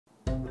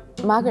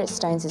Margaret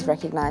Stones is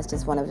recognised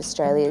as one of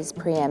Australia's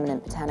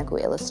preeminent botanical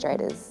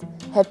illustrators.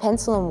 Her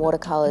pencil and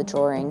watercolour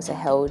drawings are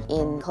held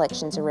in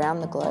collections around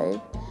the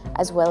globe,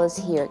 as well as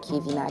here at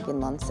QMAG in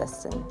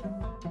Launceston.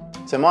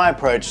 So my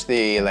approach to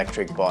the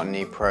Electric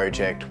Botany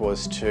project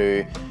was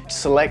to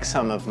select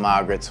some of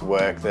Margaret's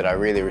work that I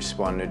really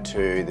responded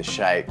to, the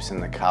shapes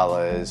and the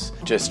colours,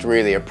 just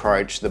really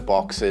approach the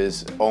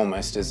boxes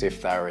almost as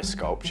if they were a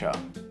sculpture.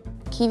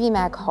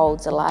 QMAG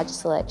holds a large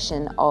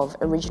selection of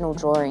original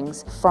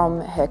drawings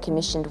from her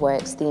commissioned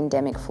works, The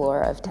Endemic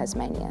Flora of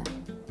Tasmania.